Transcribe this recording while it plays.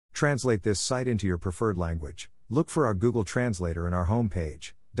Translate this site into your preferred language. Look for our Google Translator in our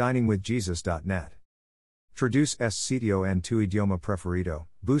homepage, diningwithjesus.net. Traduce este sitio en tu idioma preferido.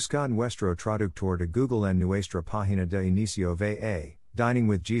 Busca nuestro traductor de Google en nuestra página de inicio va,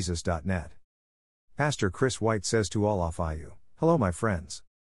 diningwithjesus.net. Pastor Chris White says to all of you, hello my friends.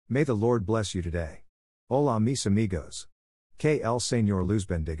 May the Lord bless you today. Hola mis amigos. Que el Señor los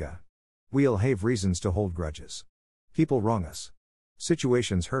bendiga. We'll have reasons to hold grudges. People wrong us.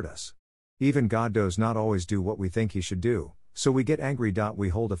 Situations hurt us. Even God does not always do what we think He should do, so we get angry. We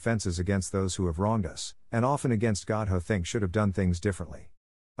hold offenses against those who have wronged us, and often against God who think should have done things differently.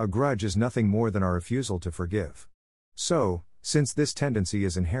 A grudge is nothing more than our refusal to forgive. So, since this tendency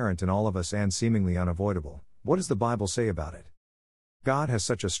is inherent in all of us and seemingly unavoidable, what does the Bible say about it? God has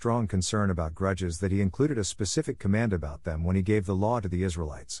such a strong concern about grudges that He included a specific command about them when He gave the law to the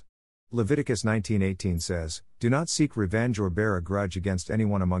Israelites. Leviticus 19:18 says, "Do not seek revenge or bear a grudge against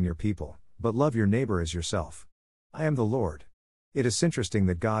anyone among your people, but love your neighbor as yourself. I am the Lord." It is interesting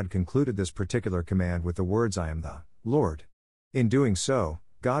that God concluded this particular command with the words, "I am the Lord." In doing so,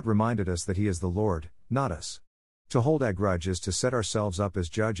 God reminded us that He is the Lord, not us. To hold a grudge is to set ourselves up as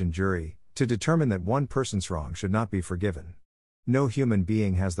judge and jury, to determine that one person's wrong should not be forgiven. No human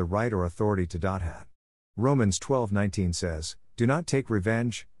being has the right or authority to hat. Romans 12:19 says, "Do not take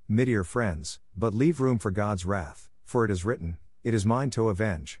revenge, my dear friends, but leave room for God's wrath, for it is written, 'It is mine to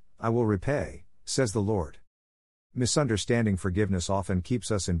avenge, I will repay,' says the Lord." Misunderstanding forgiveness often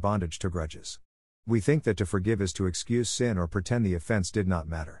keeps us in bondage to grudges. We think that to forgive is to excuse sin or pretend the offense did not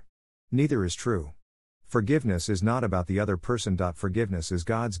matter. Neither is true. Forgiveness is not about the other person. Forgiveness is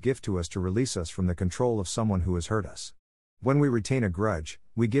God's gift to us to release us from the control of someone who has hurt us. When we retain a grudge,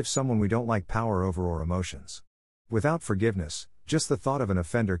 we give someone we don't like power over our emotions. Without forgiveness, just the thought of an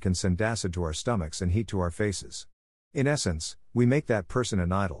offender can send acid to our stomachs and heat to our faces. In essence, we make that person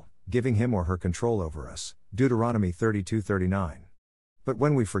an idol, giving him or her control over us. Deuteronomy 32:39. But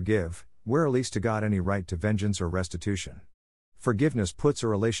when we forgive, we release to God any right to vengeance or restitution. Forgiveness puts a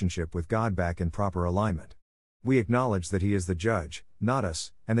relationship with God back in proper alignment. We acknowledge that He is the judge, not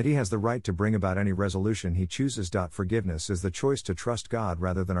us, and that He has the right to bring about any resolution He chooses. Forgiveness is the choice to trust God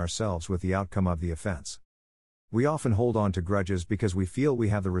rather than ourselves with the outcome of the offense. We often hold on to grudges because we feel we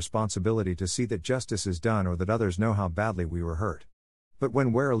have the responsibility to see that justice is done or that others know how badly we were hurt. But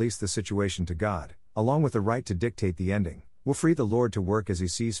when we release the situation to God, along with the right to dictate the ending, we'll free the Lord to work as He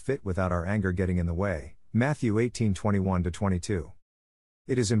sees fit without our anger getting in the way. Matthew 18:21-22.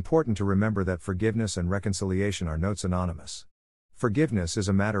 It is important to remember that forgiveness and reconciliation are not synonymous. Forgiveness is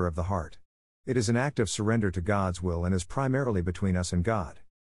a matter of the heart. It is an act of surrender to God's will and is primarily between us and God.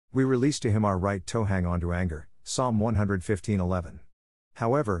 We release to Him our right to hang on to anger. Psalm 115:11.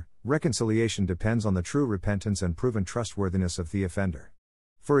 However, reconciliation depends on the true repentance and proven trustworthiness of the offender.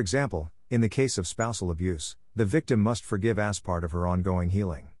 For example, in the case of spousal abuse, the victim must forgive as part of her ongoing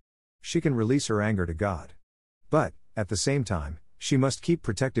healing. She can release her anger to God. But, at the same time, she must keep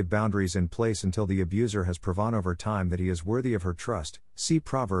protective boundaries in place until the abuser has proven over time that he is worthy of her trust. See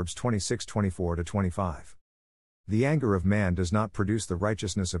Proverbs 26:24-25. The anger of man does not produce the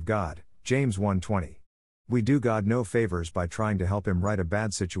righteousness of God. James 1:20. We do God no favors by trying to help Him right a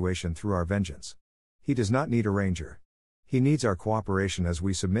bad situation through our vengeance. He does not need a ranger. He needs our cooperation as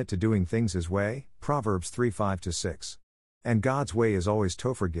we submit to doing things His way. Proverbs 3:5-6. And God's way is always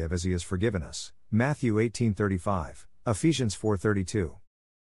to forgive as He has forgiven us. Matthew 18:35, Ephesians 4:32.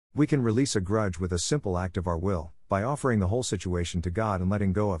 We can release a grudge with a simple act of our will, by offering the whole situation to God and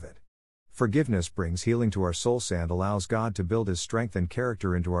letting go of it. Forgiveness brings healing to our souls and allows God to build His strength and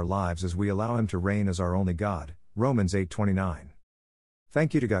character into our lives as we allow Him to reign as our only God. Romans 8:29.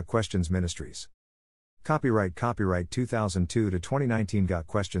 Thank you to Got Questions Ministries. Copyright 2002 to 2019 Got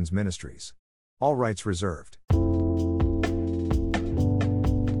Questions Ministries. All rights reserved.